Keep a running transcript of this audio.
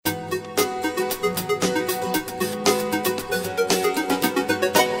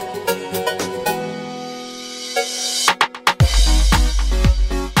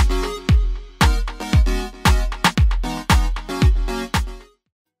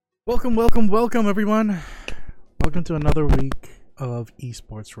Welcome, everyone. Welcome to another week of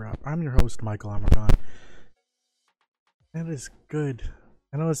Esports Wrap. I'm your host, Michael Amargon. And it is good.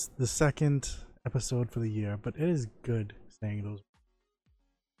 I know it's the second episode for the year, but it is good saying those.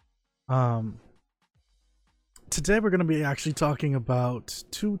 Today we're going to be actually talking about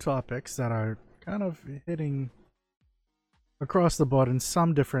two topics that are kind of hitting across the board in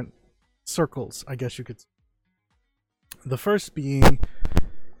some different circles, I guess you could say. The first being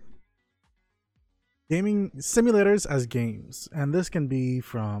gaming simulators as games, and this can be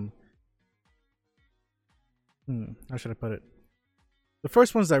from how should I put it? The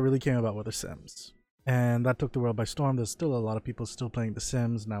first ones that really came about were The Sims, and that took the world by storm. There's still a lot of people still playing The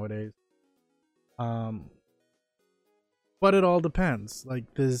Sims nowadays. But it all depends. Like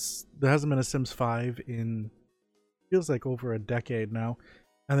there hasn't been a Sims 5 in feels like over a decade now,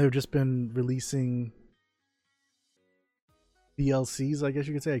 and they've just been releasing DLCs, I guess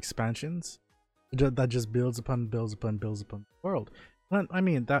you could say, expansions that just builds upon the world. And I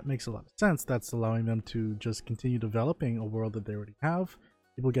mean, that makes a lot of sense. That's allowing them to just continue developing a world that they already have.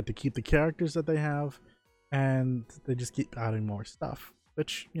 People get to keep the characters that they have, and they just keep adding more stuff,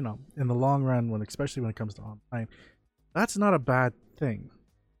 which, you know, in the long run, especially when it comes to online, that's not a bad thing.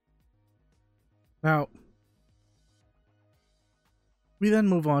 Now we then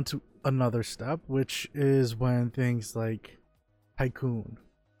move on to another step, which is when things like Tycoon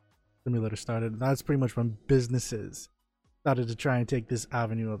Simulator started. That's pretty much when businesses started to try and take this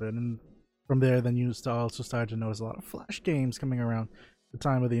avenue of it, and from there then you also started to notice a lot of flash games coming around the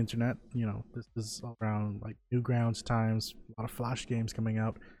time of the internet. You know, this is around like Newgrounds times, a lot of flash games coming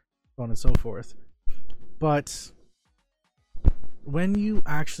out, so on and so forth. But when you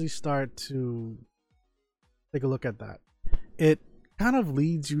actually start to take a look at that, it kind of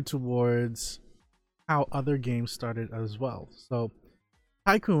leads you towards how other games started as well. So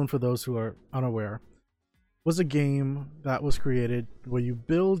Tycoon, for those who are unaware, was a game that was created where you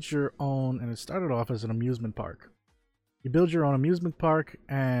build your own, and it started off as an amusement park. You build your own amusement park,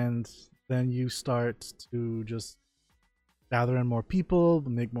 and then you start to just gather in more people,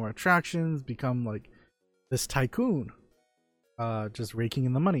 make more attractions, become like this tycoon, just raking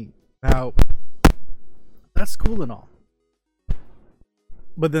in the money. Now, that's cool and all.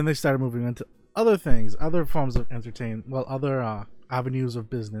 But then they started moving into other things, other forms of entertainment, other avenues of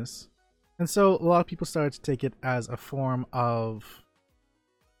business. And so a lot of people started to take it as a form of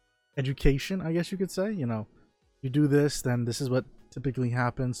education, I guess you could say. You know, you do this, then this is what typically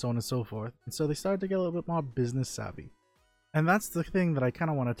happens, so on and so forth. And so they started to get a little bit more business savvy. And that's the thing that I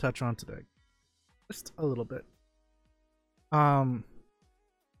kind of want to touch on today. Just a little bit.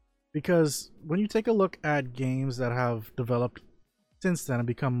 Because when you take a look at games that have developed since then and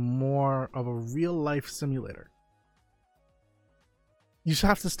become more of a real life simulator, you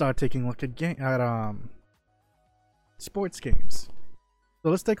have to start taking a look at sports games. So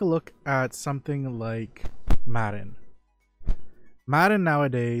let's take a look at something like Madden. Madden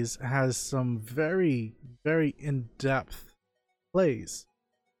nowadays has some very, very in-depth plays,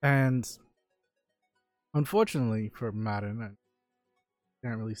 and unfortunately for Madden, I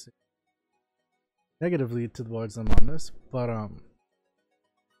can't really say negatively towards them on this, but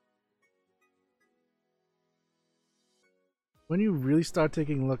when you really start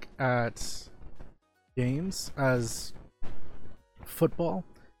taking a look at games as football,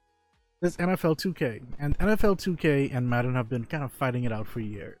 there's NFL 2K, and NFL 2K and Madden have been kind of fighting it out for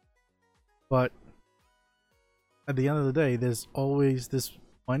years. But at the end of the day, there's always this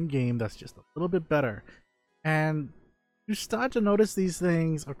one game that's just a little bit better, and you start to notice these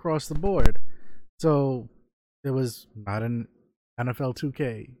things across the board. So there was Madden NFL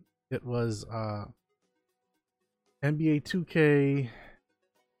 2K, it was NBA 2K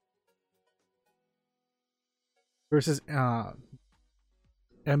versus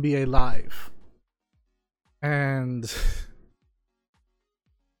NBA Live, and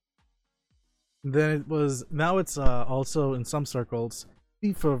then it's also in some circles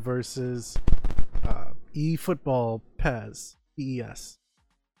FIFA versus eFootball PES.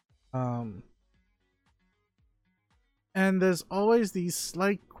 And there's always these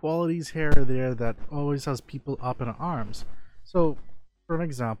slight qualities here or there that always has people up in arms. So, for an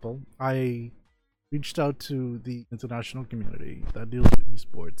example, I reached out to the international community that deals with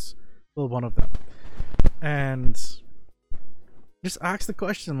esports, well, one of them, and just asked the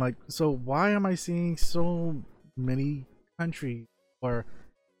question, like, so why am I seeing so many countries or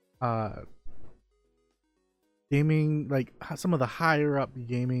gaming, like some of the higher up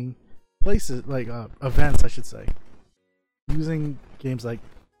gaming places, like events, I should say, using games like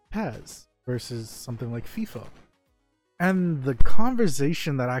PES versus something like FIFA? And the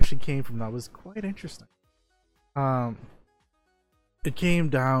conversation that actually came from that was quite interesting. Um, it came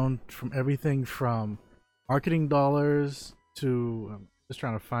down from everything from marketing dollars to just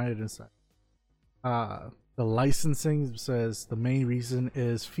trying to find it inside. The licensing says the main reason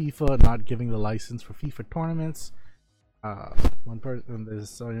is FIFA not giving the license for FIFA tournaments. Uh, One person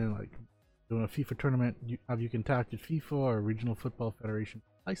is saying like doing a FIFA tournament, you contacted FIFA or Regional Football Federation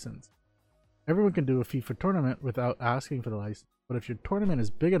license. Everyone can do a FIFA tournament without asking for the license, but if your tournament is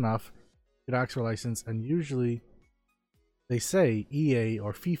big enough, you'd ask for a license, and usually they say EA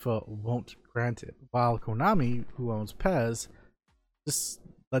or FIFA won't grant it, while Konami, who owns PES, just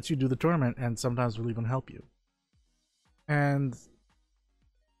lets you do the tournament and sometimes will even help you. And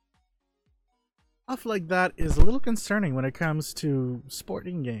stuff like that is a little concerning when it comes to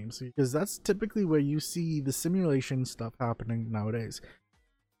sporting games, because that's typically where you see the simulation stuff happening nowadays.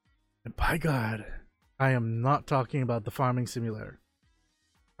 And by God, I am not talking about the farming simulator.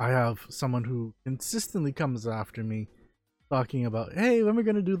 I have someone who consistently comes after me talking about, hey, when are we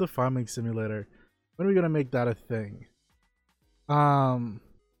going to do the farming simulator? When are we going to make that a thing? I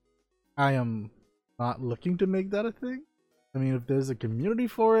am not looking to make that a thing. I mean, if there's a community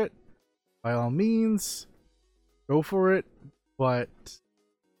for it, by all means, go for it. But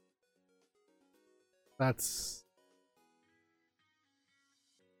that's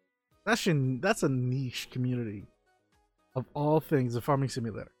a niche community of all things, a farming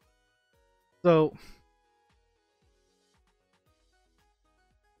simulator. So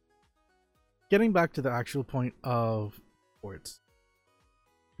getting back to the actual point of sports,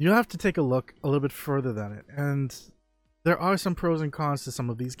 you have to take a look a little bit further than it, and there are some pros and cons to some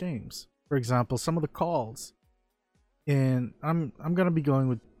of these games. For example, some of the calls in I'm gonna be going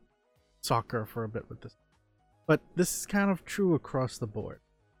with soccer for a bit with this, but this is kind of true across the board.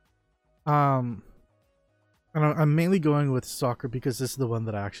 And I'm mainly going with soccer because this is the one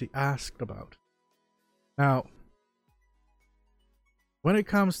that I actually asked about. Now, when it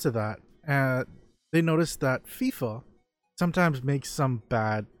comes to that, they noticed that FIFA sometimes makes some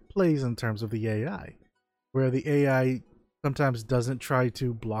bad plays in terms of the AI, where the AI sometimes doesn't try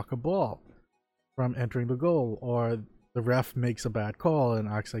to block a ball from entering the goal, or the ref makes a bad call and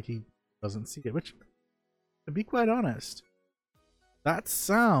acts like he doesn't see it, which, to be quite honest, that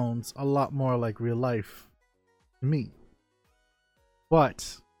sounds a lot more like real life to me.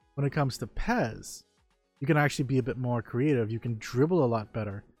 But when it comes to PES, you can actually be a bit more creative. You can dribble a lot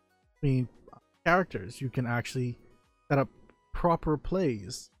better. I mean, characters, you can actually set up proper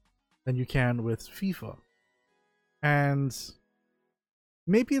plays than you can with FIFA. And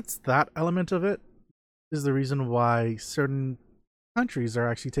maybe it's that element of it is the reason why certain countries are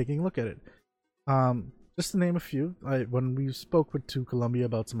actually taking a look at it. Just to name a few, when we spoke with 2Colombia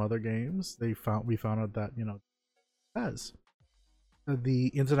about some other games, we found out that, you know, PES, the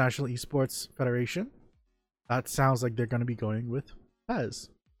International Esports Federation, that sounds like they're going to be going with PES.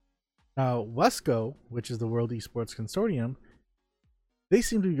 Now, WESCO, which is the World Esports Consortium, they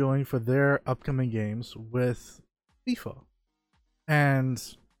seem to be going for their upcoming games with FIFA. And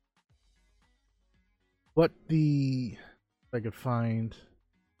if I could find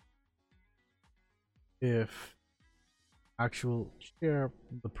if actual chair,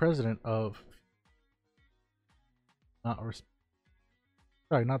 the president of, not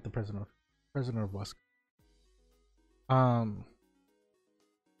the president of WESCO.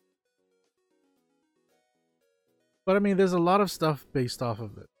 But I mean, there's a lot of stuff based off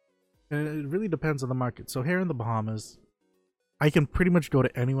of it, and it really depends on the market. So here in the Bahamas, I can pretty much go to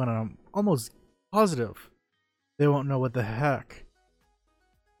anyone, and I'm almost positive they won't know what the heck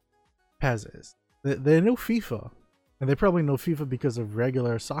PES is. They know FIFA, and they probably know FIFA because of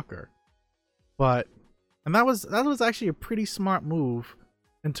regular soccer. And that was actually a pretty smart move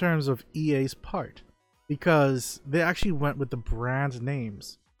in terms of EA's part, because they actually went with the brand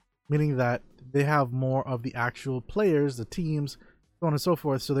names, meaning that they have more of the actual players, the teams, so on and so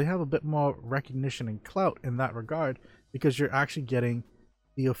forth. So they have a bit more recognition and clout in that regard, because you're actually getting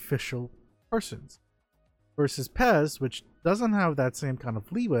the official persons. Versus PES, which doesn't have that same kind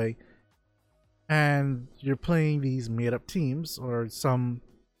of leeway, and you're playing these made-up teams, or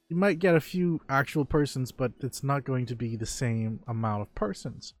you might get a few actual persons, but it's not going to be the same amount of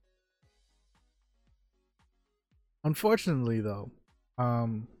persons. Unfortunately, though,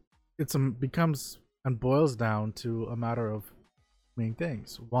 it becomes and boils down to a matter of main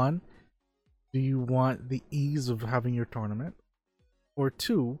things. One, do you want the ease of having your tournament? Or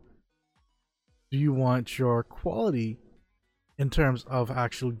two, do you want your quality in terms of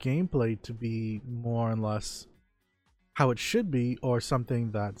actual gameplay to be more or less how it should be, or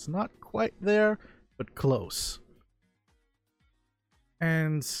something that's not quite there but close?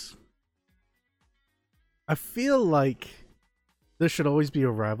 And I feel like there should always be a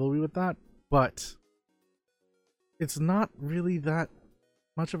rivalry with that, but it's not really that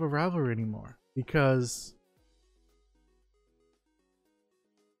much of a rivalry anymore because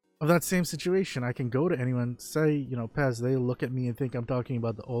of that same situation. I can go to anyone, say, you know, Pez, they look at me and think I'm talking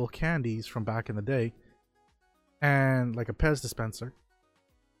about the old candies from back in the day, and like a Pez dispenser,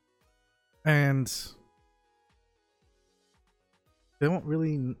 and they won't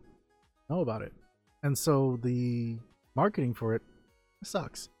really know about it. And so the marketing for it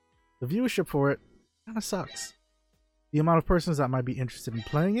sucks. The viewership for it kind of sucks. The amount of persons that might be interested in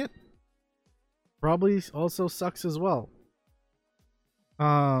playing it probably also sucks as well.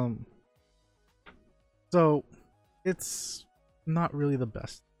 So it's not really the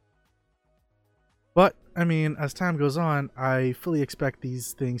best. But I mean, as time goes on, I fully expect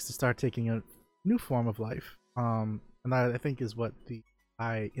these things to start taking a new form of life. And that I think is what the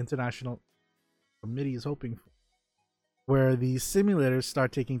International Committee is hoping for, where these simulators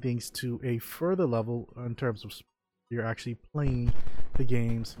start taking things to a further level in terms of you're actually playing the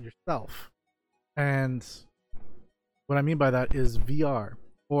games yourself. And what I mean by that is VR,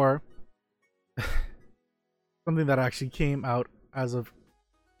 or something that actually came out as of,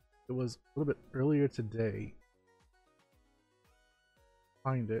 it was a little bit earlier today.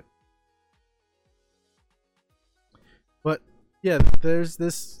 Find it. But yeah, there's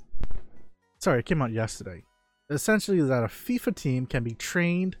this, sorry, it came out yesterday. Essentially that a FIFA team can be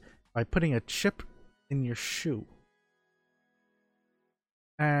trained by putting a chip in your shoe.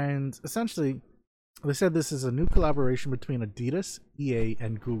 And essentially, they said this is a new collaboration between Adidas, EA,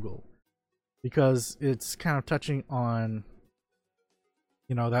 and Google, because it's kind of touching on,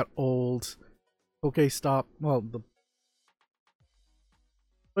 you know, that old Pokestop. Well,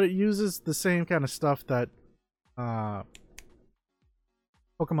 but it uses the same kind of stuff that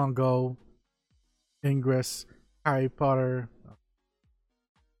Pokemon Go, Ingress, Harry Potter,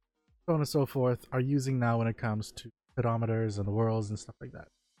 so on and so forth are using now when it comes to pedometers and the worlds and stuff like that.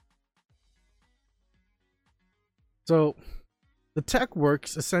 So the tech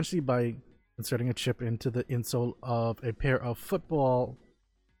works essentially by inserting a chip into the insole of a pair of football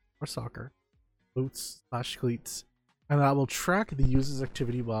or soccer boots / cleats, and that will track the user's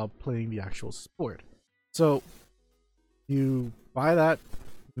activity while playing the actual sport. So you buy that,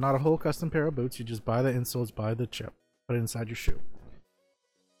 not a whole custom pair of boots, you just buy the insoles, buy the chip, put it inside your shoe.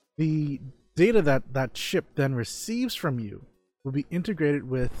 The data that that chip then receives from you will be integrated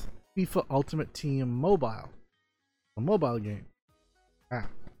with FIFA Ultimate Team Mobile, a mobile game.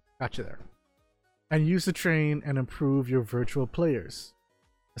 Gotcha there. And use to train and improve your virtual players.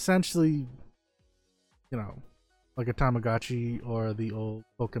 Essentially, you know, like a Tamagotchi or the old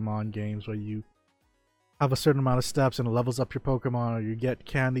Pokemon games where you have a certain amount of steps and it levels up your Pokemon, or you get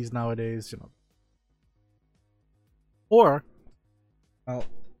candies nowadays, you know. Or,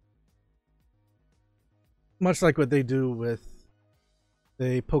 much like what they do with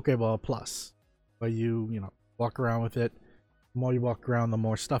the Pokeball Plus, where you know, walk around with it. The more you walk around, the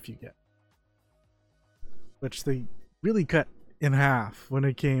more stuff you get. Which they really cut in half when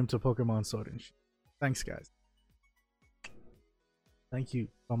it came to Pokemon Sword and Shield. Thanks, guys. Thank you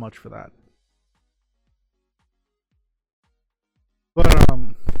so much for that. But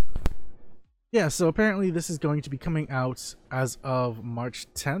yeah, so apparently this is going to be coming out as of March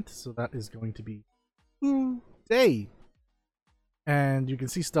 10th, so that is going to be today. And you can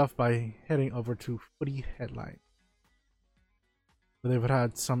see stuff by heading over to Footy Headline. They've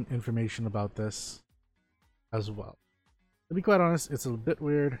had some information about this as well. To be quite honest, it's a bit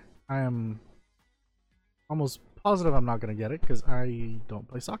weird. I am almost positive I'm not going to get it because I don't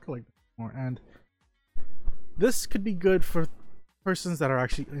play soccer like this anymore. And this could be good for persons that are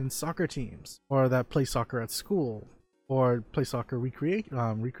actually in soccer teams, or that play soccer at school, or play soccer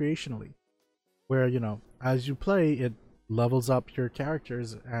recreationally, where, you know, as you play, it levels up your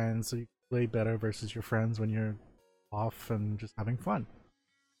characters, and so you play better versus your friends when you're off and just having fun.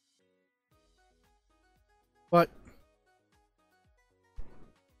 But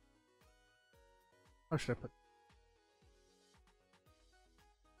how should I put it?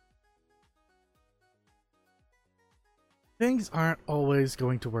 Things aren't always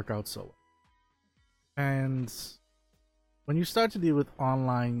going to work out so well. And when you start to deal with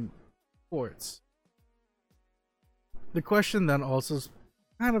online sports, the question then also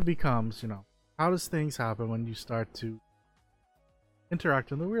kind of becomes, you know, how does things happen when you start to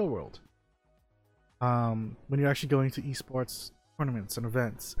interact in the real world? When you're actually going to esports tournaments and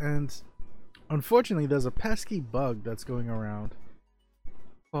events. And unfortunately, there's a pesky bug that's going around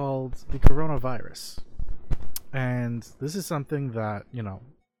called the coronavirus. and this is something that, you know,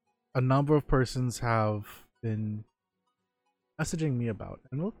 a number of persons have been messaging me about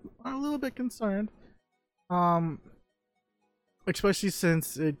and are a little bit concerned. Um, Especially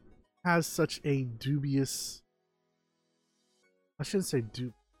since it has such a dubious, I shouldn't say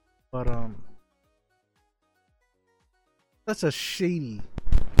dupe, but that's a shady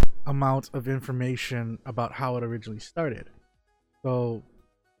amount of information about how it originally started. So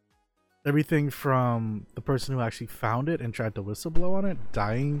everything from the person who actually found it and tried to whistleblow on it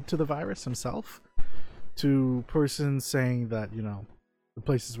dying to the virus himself, to persons saying that, you know, the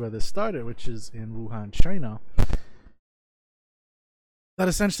places where this started, which is in Wuhan, China, that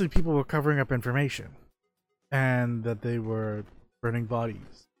essentially people were covering up information and that they were burning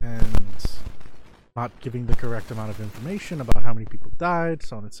bodies and not giving the correct amount of information about how many people died,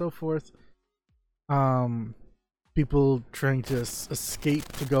 so on and so forth. People trying to escape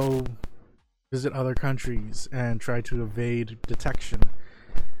to go visit other countries and try to evade detection.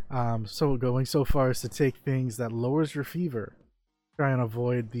 So going so far as to take things that lowers your fever, try and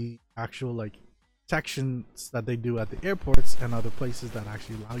avoid the actual like detections that they do at the airports and other places that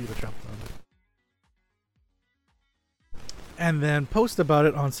actually allow you to travel around. And then post about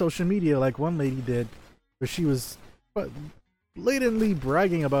it on social media like one lady did, where she was blatantly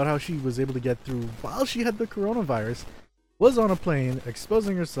bragging about how she was able to get through while she had the coronavirus, was on a plane,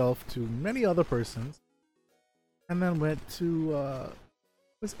 exposing herself to many other persons, and then went to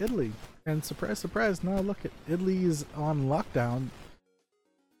was Italy. And surprise, surprise, now look at Italy is on lockdown.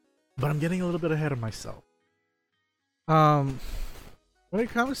 But I'm getting a little bit ahead of myself. When it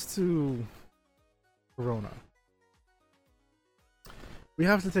comes to Corona, we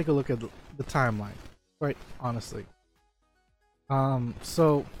have to take a look at the timeline, quite honestly.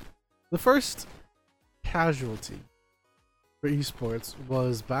 So the first casualty for esports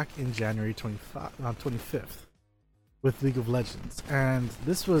was back in January 25th with League of Legends, and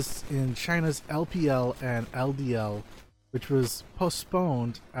this was in China's LPL and LDL, which was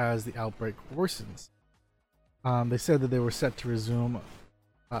postponed as the outbreak worsens. They said that they were set to resume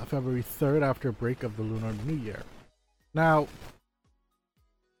February 3rd after a break of the Lunar New Year. Now,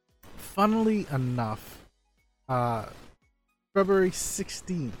 funnily enough, February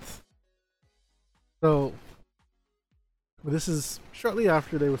 16th. So, this is shortly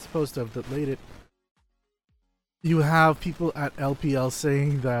after they were supposed to have delayed it. You have people at LPL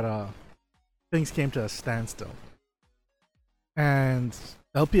saying that things came to a standstill. And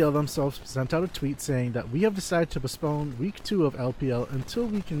LPL themselves sent out a tweet saying that we have decided to postpone week 2 of LPL until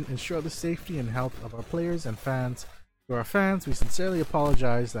we can ensure the safety and health of our players and fans. To our fans, we sincerely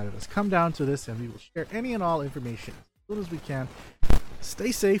apologize that it has come down to this, and we will share any and all information as soon as we can.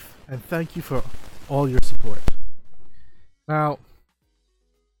 Stay safe, and thank you for all your support. Now,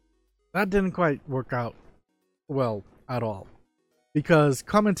 that didn't quite work out well at all, because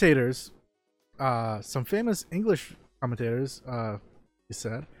commentators, some famous English commentators, he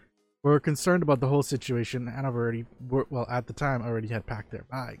said, were concerned about the whole situation and have already, well, at the time, already had packed their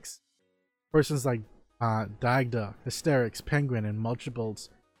bags. Persons like Dagda, Hysterics, Penguin, and Multibles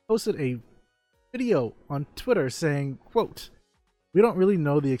posted a video on Twitter saying, quote, "We don't really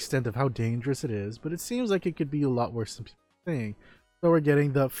know the extent of how dangerous it is, but it seems like it could be a lot worse than people are saying, so we're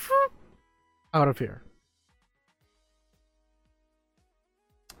getting the out of here."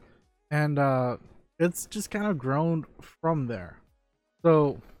 And it's just kind of grown from there.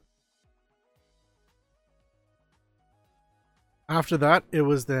 So after that, it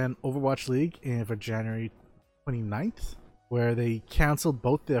was then Overwatch League for January 29th, where they canceled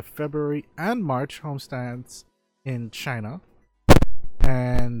both their February and March homestands in China.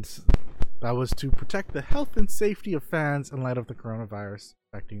 And that was to protect the health and safety of fans in light of the coronavirus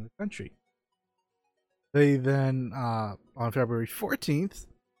affecting the country. They then, on February 14th,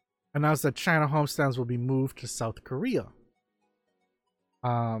 announced that China homestands will be moved to South Korea.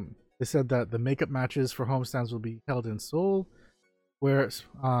 They said that the makeup matches for homestands will be held in Seoul, where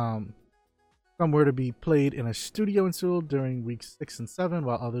some were to be played in a studio in Seoul during weeks 6 and 7,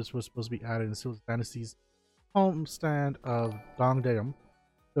 while others were supposed to be added in Seoul Dynasty's homestand of Dongdaeum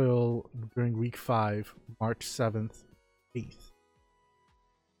during week 5, March 7th, 8th.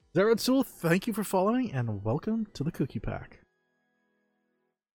 Zero Tool, thank you for following, and welcome to the Cookie Pack.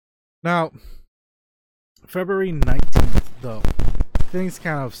 Now, February 19th, though, things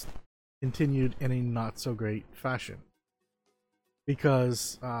kind of continued in a not so great fashion,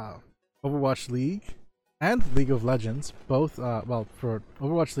 because Overwatch League and League of Legends, both, well, for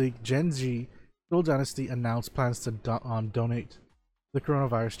Overwatch League, Gen G, Seoul Dynasty announced plans to donate to the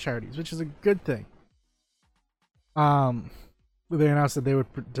coronavirus charities, which is a good thing. they announced that they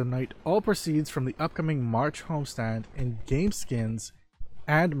would donate all proceeds from the upcoming March homestand in game skins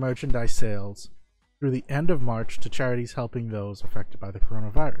and merchandise sales through the end of March to charities helping those affected by the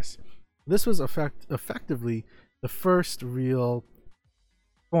coronavirus. This was effectively the first real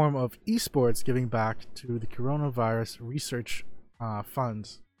form of esports giving back to the coronavirus research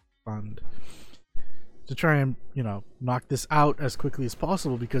fund to try and, you know, knock this out as quickly as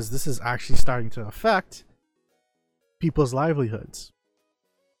possible, because this is actually starting to affect people's livelihoods.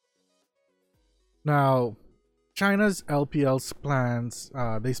 Now, China's LPL's plans,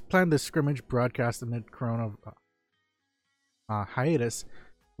 they planned this scrimmage broadcast amid corona hiatus,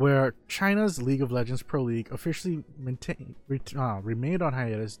 where China's League of Legends Pro League officially remained on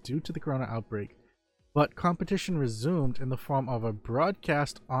hiatus due to the corona outbreak, but competition resumed in the form of a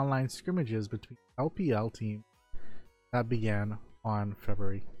broadcast online scrimmages between LPL teams that began on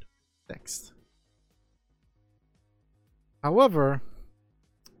February 6th. However,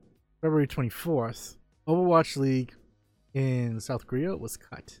 February 24th, Overwatch League in South Korea was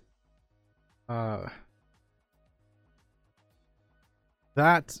cut.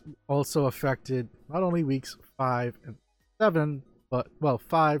 That also affected not only weeks 5 and 7, but, well,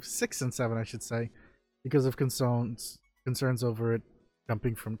 5, 6, and 7, I should say, because of concerns over it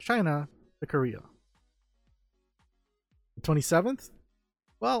jumping from China to Korea. The 27th?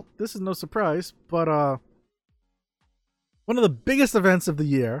 Well, this is no surprise, but one of the biggest events of the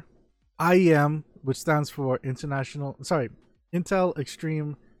year, IEM, which stands for Intel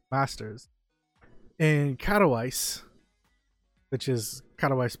Extreme Masters, in Katowice, which is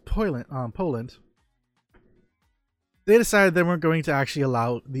Katowice, Poland, they decided they weren't going to actually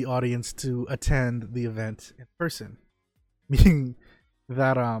allow the audience to attend the event in person. Meaning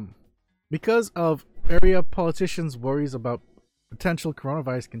that because of area politicians' worries about potential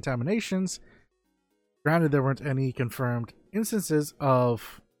coronavirus contaminations, granted there weren't any confirmed instances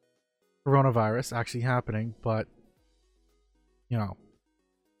of coronavirus actually happening, but, you know,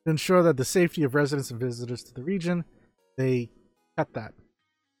 to ensure that the safety of residents and visitors to the region, they cut that.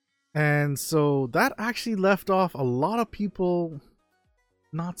 And so that actually left off a lot of people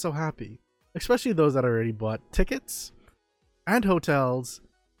not so happy, especially those that already bought tickets and hotels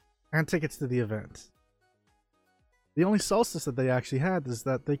and tickets to the event. The only solace that they actually had is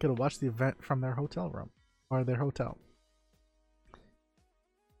that they could have watched the event from their hotel room or their hotel,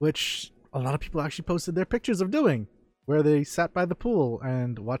 which a lot of people actually posted their pictures of doing, where they sat by the pool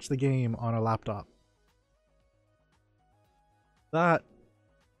and watched the game on a laptop. That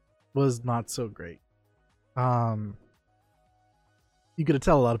was not so great. You could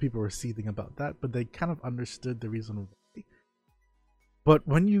tell a lot of people were seething about that, but they kind of understood the reason why. But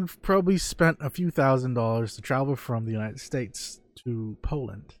when you've probably spent a few $1,000s to travel from the United States to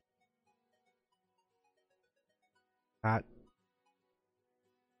Poland, that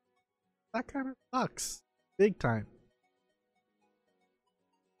kind of sucks big time.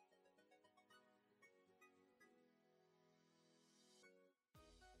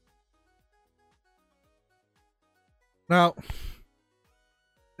 Now,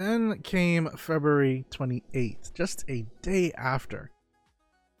 then came February 28th, just a day after,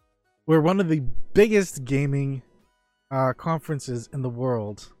 where one of the biggest gaming conferences in the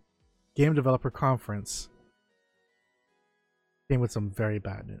world, Game Developer Conference, came with some very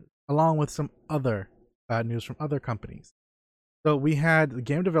bad news, along with some other bad news from other companies. So we had the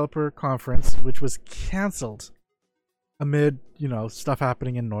Game Developer Conference, which was canceled amid, you know, stuff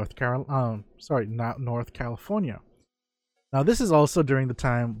happening in North California. Now, this is also during the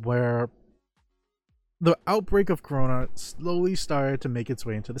time where the outbreak of corona slowly started to make its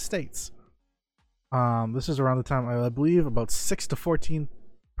way into the States. This is around the time, I believe, about 6 to 14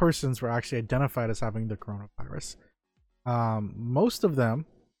 persons were actually identified as having the coronavirus. Most of them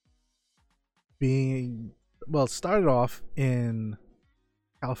being, well, started off in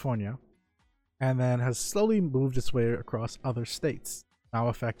California and then has slowly moved its way across other states, now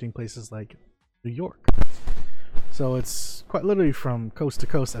affecting places like New York. So it's quite literally from coast to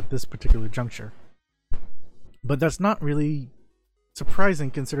coast at this particular juncture. But that's not really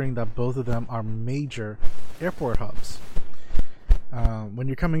surprising, considering that both of them are major airport hubs. When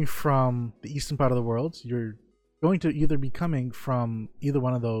you're coming from the eastern part of the world, you're going to either be coming from either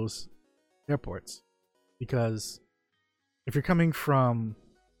one of those airports. Because if you're coming from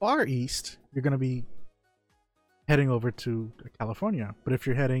far east, you're going to be heading over to California. But if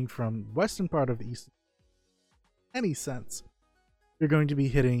you're heading from western part of the east, any sense, you're going to be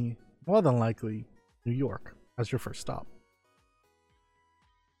hitting, more than likely, New York as your first stop.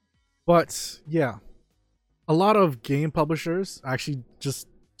 But yeah, a lot of game publishers actually just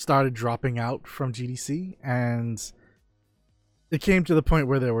started dropping out from GDC, and it came to the point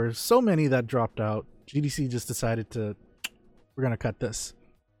where there were so many that dropped out. GDC just decided to, we're gonna cut this.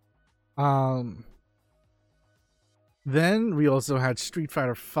 Then we also had Street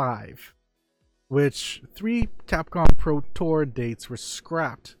Fighter V, which 3 Capcom Pro Tour dates were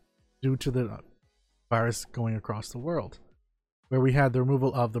scrapped due to the virus going across the world, where we had the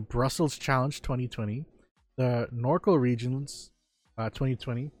removal of the Brussels Challenge 2020, the Norcal Regions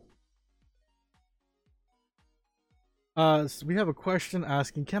 2020. So we have a question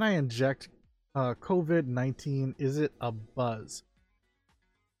asking, can I inject COVID-19? Is it a buzz?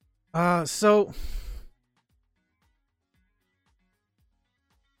 So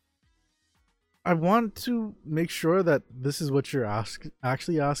I want to make sure that this is what you're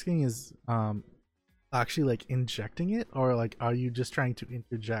actually asking is actually like injecting it, or like are you just trying to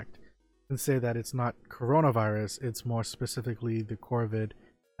interject and say that it's not coronavirus, it's more specifically the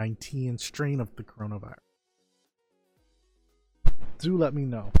COVID-19 strain of the coronavirus? Do let me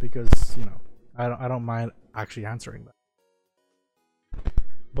know, because I don't mind actually answering that.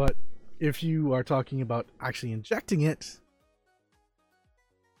 But if you are talking about actually injecting it,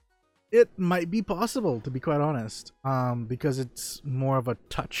 it might be possible, to be quite honest, because it's more of a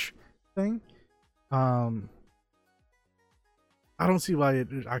touch thing. I don't see why it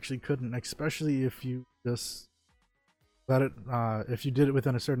actually couldn't, especially if you just let it, if you did it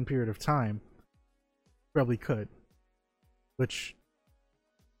within a certain period of time, probably could, which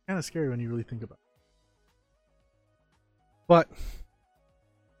is kind of scary when you really think about it. But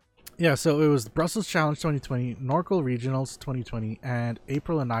yeah, so it was the Brussels Challenge 2020, Norcal Regionals 2020, and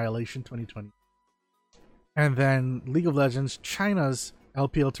April Annihilation 2020. And then League of Legends China's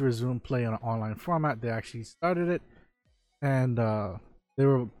LPL to resume play in an online format. They actually started it, and they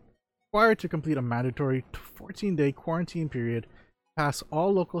were required to complete a mandatory 14-day quarantine period, pass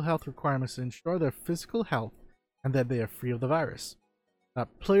all local health requirements to ensure their physical health, and that they are free of the virus.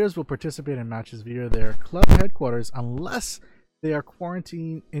 Players will participate in matches via their club headquarters unless they are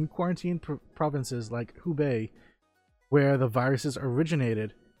quarantined in provinces like Hubei, where the viruses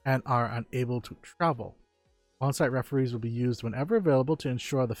originated and are unable to travel. On-site referees will be used whenever available to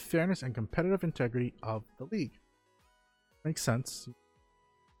ensure the fairness and competitive integrity of the league. Makes sense.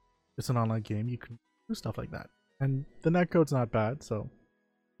 It's an online game, you can do stuff like that. And the netcode's not bad, so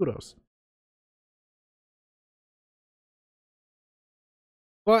kudos.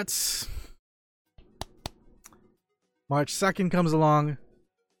 But March 2nd comes along,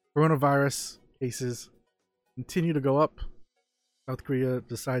 coronavirus cases continue to go up. South Korea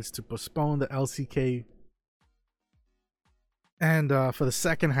decides to postpone the LCK, and for the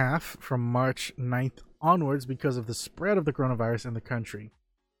second half from March 9th onwards, because of the spread of the coronavirus in the country.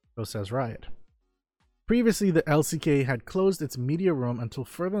 So says Riot. Previously, the LCK had closed its media room until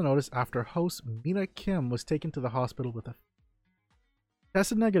further notice after host Mina Kim was taken to the hospital with a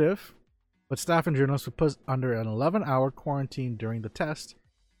tested negative, but staff and journalists were put under an 11-hour quarantine during the test,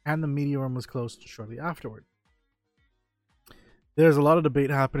 and the media room was closed shortly afterward. There's a lot of debate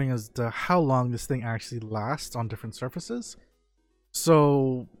happening as to how long this thing actually lasts on different surfaces.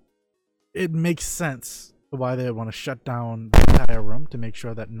 So it makes sense why they want to shut down the entire room to make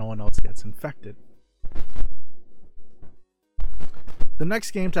sure that no one else gets infected. The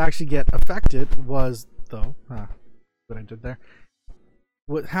next game to actually get affected was, though, what I did there.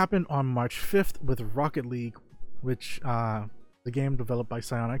 What happened on March 5th with Rocket League, which the game developed by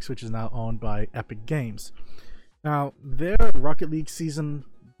Psyonix, which is now owned by Epic Games. Now, their Rocket League Season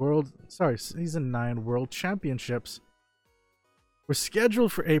 9 World Championships were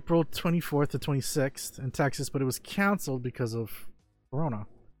scheduled for April 24th to 26th in Texas, but it was canceled because of Corona.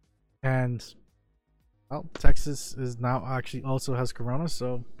 And, well, Texas is now actually also has Corona,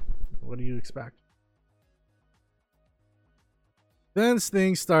 so what do you expect? Then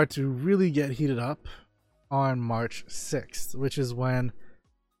things start to really get heated up on March 6th, which is when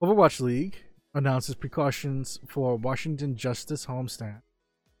Overwatch League announces precautions for Washington Justice homestand,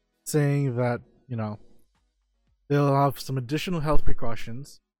 saying that, they'll have some additional health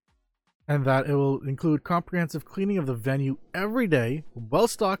precautions, and that it will include comprehensive cleaning of the venue every day,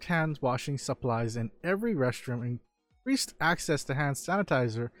 well-stocked hand washing supplies in every restroom, increased access to hand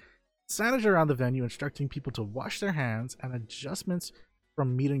sanitizer around the venue, instructing people to wash their hands, and adjustments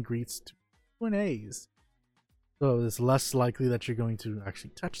from meet and greets to Q&As. So it's less likely that you're going to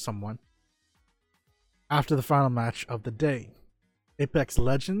actually touch someone. After the final match of the day, Apex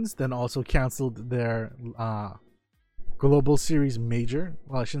Legends then also canceled their Global Series Major.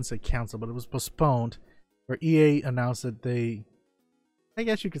 Well, I shouldn't say canceled, but it was postponed, where EA announced that they, I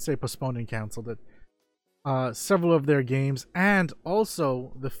guess you could say postponed and canceled it, several of their games, and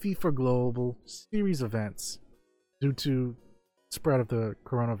also the FIFA Global Series events, due to spread of the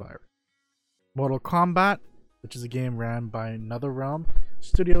coronavirus. Mortal Kombat, which is a game ran by NetherRealm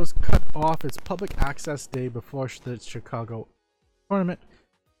Studios, cut off its public access day before the Chicago tournament,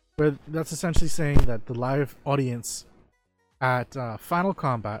 where that's essentially saying that the live audience at Final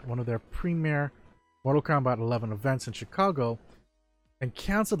Combat, one of their premier Mortal Kombat 11 events in Chicago, and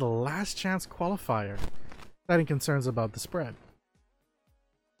canceled the last chance qualifier, citing concerns about the spread.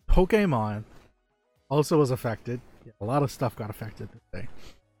 Pokemon also was affected. Yeah, a lot of stuff got affected this day.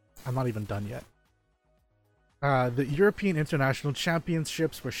 I'm not even done yet. The European International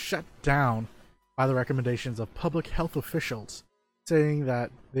Championships were shut down by the recommendations of public health officials, saying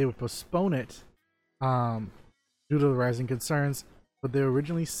that they would postpone it due to the rising concerns, but they were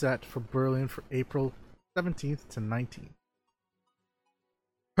originally set for Berlin for April 17th to 19th.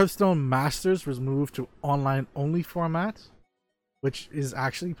 Hearthstone Masters was moved to online-only format, which is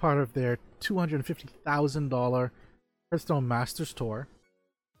actually part of their $250,000 Hearthstone Masters Tour,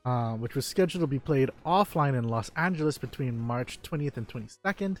 which was scheduled to be played offline in Los Angeles between March 20th and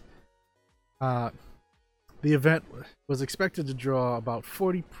 22nd. The event was expected to draw about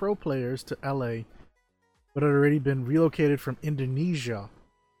 40 pro players to LA, but had already been relocated from Indonesia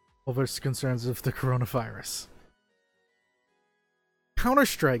over concerns of the coronavirus.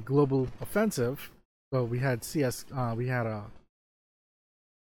 Counter-Strike Global Offensive. So we had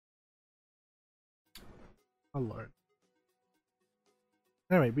oh lord.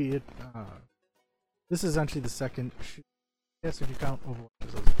 Anyway, this is actually the second yes, if you count Overwatch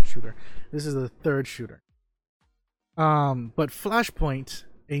as a shooter. This is the third shooter. But Flashpoint,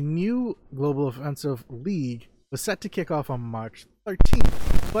 a new global offensive league, was set to kick off on March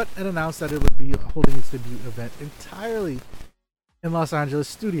 13th, but it announced that it would be holding its debut event entirely in Los Angeles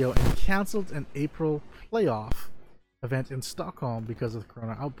studio and canceled an April playoff event in Stockholm because of the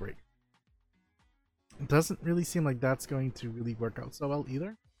corona outbreak. It doesn't really seem like that's going to really work out so well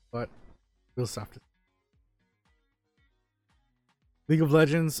either, but we'll have to. League of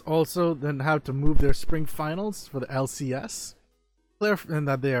Legends also then had to move their spring finals for the LCS, and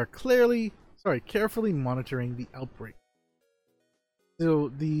that they are carefully monitoring the outbreak.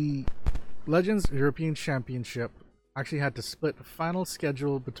 So the Legends European Championship actually had to split the final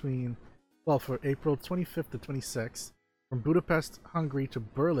schedule between, for April 25th to 26th, from Budapest, Hungary to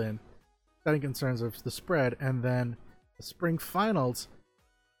Berlin, citing concerns of the spread, and then the spring finals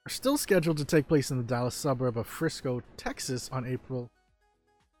are still scheduled to take place in the Dallas suburb of Frisco, Texas on April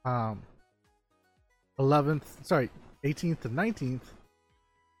 18th to 19th,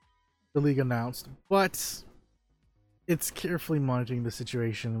 the league announced, but it's carefully monitoring the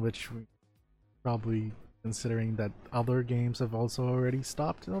situation, which we probably, considering that other games have also already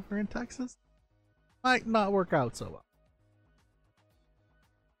stopped over in Texas, might not work out so well.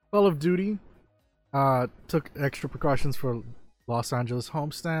 Call of Duty took extra precautions for Los Angeles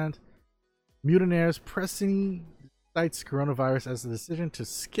homestand. Mutineers Pressini cites coronavirus as the decision to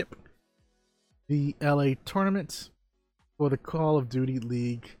skip the LA tournament for the Call of Duty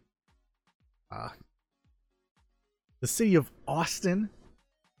League. The city of Austin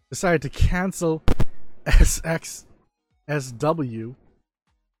decided to cancel SXSW.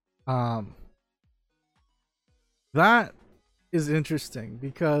 That is interesting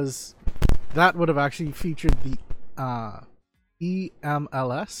because that would have actually featured the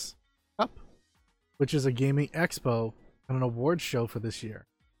EMLS Cup, which is a gaming expo and an award show for this year.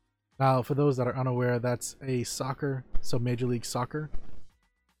 Now, for those that are unaware, that's a soccer, so Major League Soccer.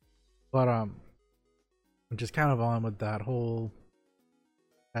 But I'm just kind of on with that whole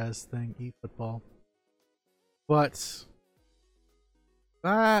thing, eFootball. But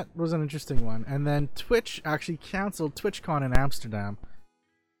that was an interesting one. And then Twitch actually canceled TwitchCon in Amsterdam,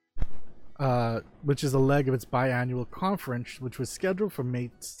 which is a leg of its biannual conference, which was scheduled for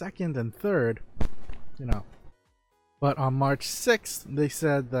May 2nd and 3rd. But on March 6th, they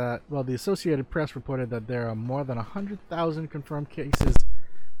said that, the Associated Press reported that there are more than 100,000 confirmed cases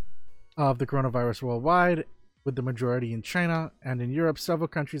of the coronavirus worldwide, with the majority in China, and in Europe, several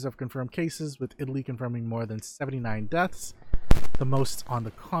countries have confirmed cases, with Italy confirming more than 79 deaths, the most on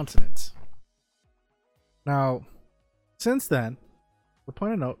the continent. Now, since then, for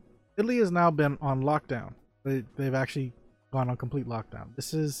point of note, Italy has now been on lockdown. They've actually gone on complete lockdown.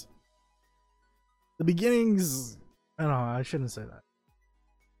 This is the beginnings. I don't know, I shouldn't say that.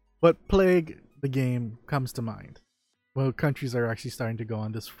 But Plague, the game, comes to mind. Well, countries are actually starting to go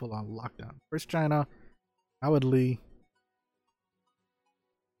on this full-on lockdown. First China, now Italy.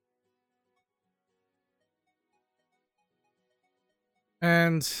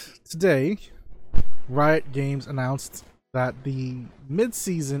 And today, Riot Games announced that the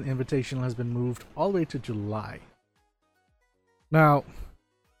mid-season invitational has been moved all the way to July. Now,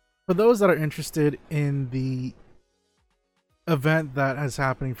 for those that are interested in the event that is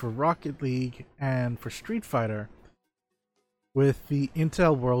happening for Rocket League and for Street Fighter with the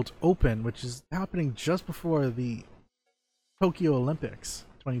Intel World Open, which is happening just before the Tokyo Olympics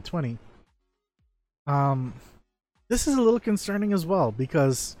 2020, this is a little concerning as well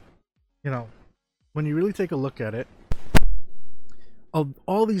because, you know, when you really take a look at it,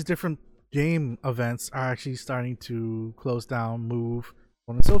 all these different game events are actually starting to close down, move, so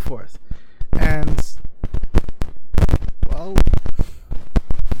on and so forth. And, well,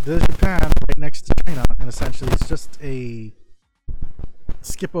 there's Japan right next to China, and essentially it's just a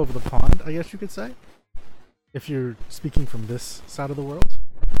skip over the pond, I guess you could say, if you're speaking from this side of the world.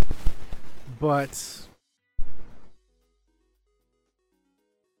 But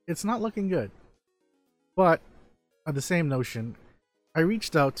it's not looking good. But at the same notion, I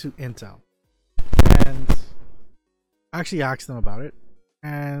reached out to Intel and actually asked them about it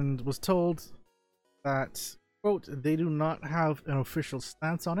and was told that, quote, they do not have an official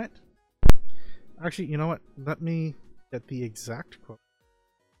stance on it. Actually, you know what? Let me get the exact quote.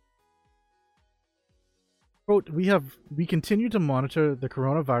 Quote, we continue to monitor the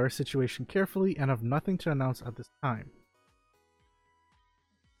coronavirus situation carefully and have nothing to announce at this time.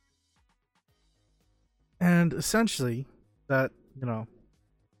 And essentially, that, you know,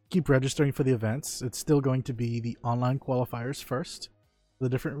 keep registering for the events. It's still going to be the online qualifiers first for the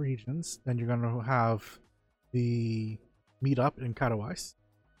different regions. Then you're going to have the meetup in Katowice,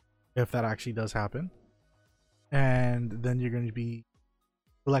 if that actually does happen. And then you're going to be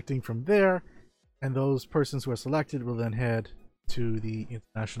selecting from there. And those persons who are selected will then head to the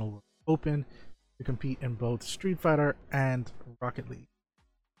International World Open to compete in both Street Fighter and Rocket League,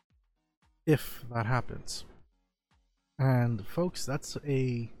 if that happens. And folks, that's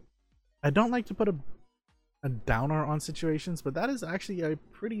I don't like to put a downer on situations, but that is actually a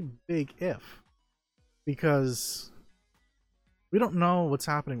pretty big if, because we don't know what's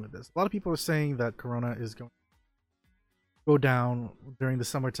happening with this. A lot of people are saying that Corona is going to go down during the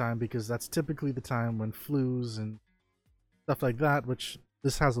summertime because that's typically the time when flus and stuff like that, which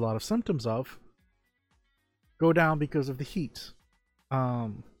this has a lot of symptoms of, go down because of the heat.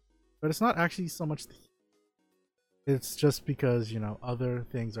 But it's not actually so much the heat. It's just because, you know, other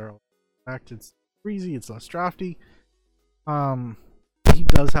things are affected. It's breezy, it's less drafty. Heat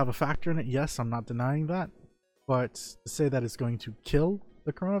does have a factor in it. Yes, I'm not denying that. But to say that it's going to kill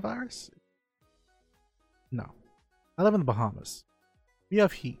the coronavirus? No. I live in the Bahamas. We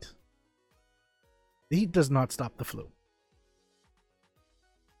have heat. The heat does not stop the flu.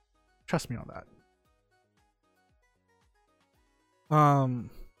 Trust me on that.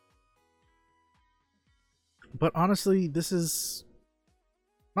 But honestly, this is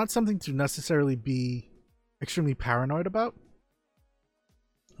not something to necessarily be extremely paranoid about.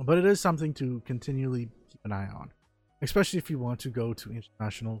 But it is something to continually keep an eye on. Especially if you want to go to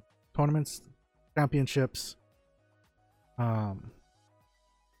international tournaments, championships,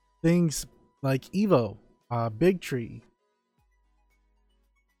 things like EVO, Big Tree,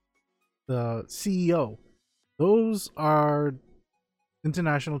 the CEO. Those are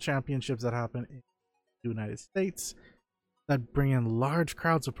international championships that happen in the United States that bring in large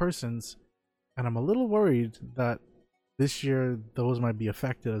crowds of persons, and I'm a little worried that this year those might be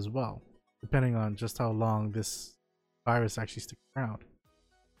affected as well, depending on just how long this virus actually sticks around.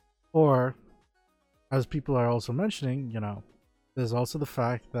 Or, as people are also mentioning, you know, there's also the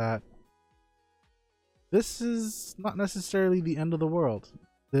fact that this is not necessarily the end of the world.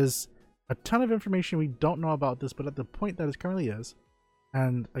 There's a ton of information we don't know about this, but at the point that it currently is,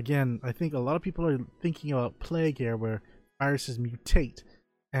 and again, I think a lot of people are thinking about plague here, where viruses mutate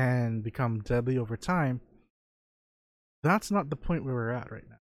and become deadly over time. That's not the point where we're at right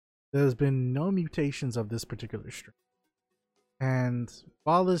now. There's been no mutations of this particular strain. And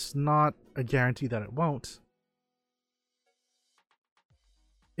while it's not a guarantee that it won't,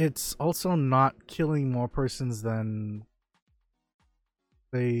 it's also not killing more persons than,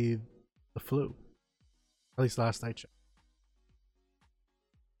 say, the flu. At least last I checked.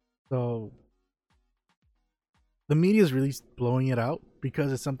 So the media is really blowing it out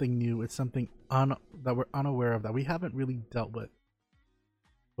because it's something new. It's something that we're unaware of, that we haven't really dealt with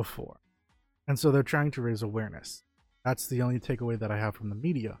before. And so they're trying to raise awareness. That's the only takeaway that I have from the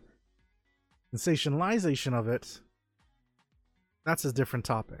media. Sensationalization of it, that's a different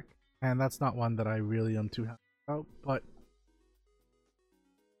topic. And that's not one that I really am too happy about. But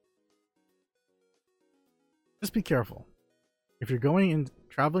just be careful. If you're going and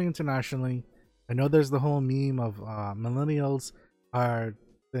traveling internationally, I know there's the whole meme of millennials are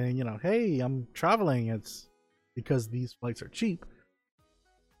saying, you know, hey, I'm traveling. It's because these flights are cheap,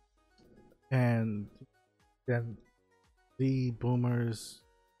 and then the boomers,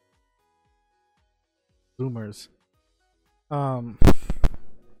 um,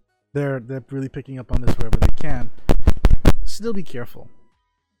 they're really picking up on this wherever they can. Still be careful.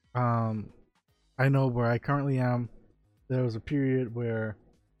 I know where I currently am, there was a period where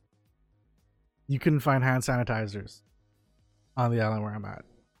you couldn't find hand sanitizers on the island where I'm at.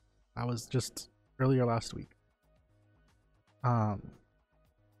 That was just earlier last week. But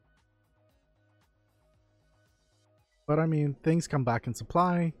I mean, things come back in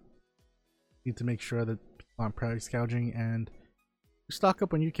supply. You need to make sure that people aren't price gouging, and stock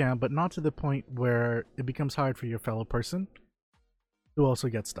up when you can, but not to the point where it becomes hard for your fellow person to also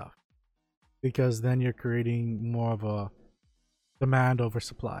get stuff, because then you're creating more of a demand over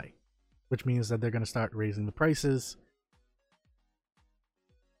supply, which means that they're going to start raising the prices,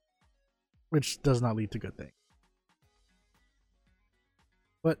 which does not lead to good things.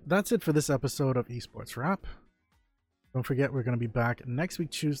 But that's it for this episode of Esports Wrap. Don't forget, we're going to be back next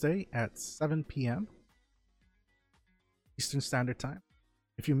week Tuesday at 7 p.m. Eastern Standard Time.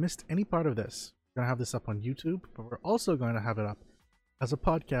 If you missed any part of this, we're going to have this up on YouTube, but we're also going to have it up as a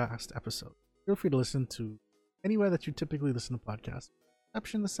podcast episode. Feel free to listen to anywhere that you typically listen to podcasts,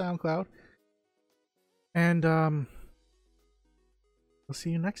 exception the SoundCloud. And I'll see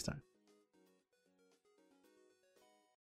you next time.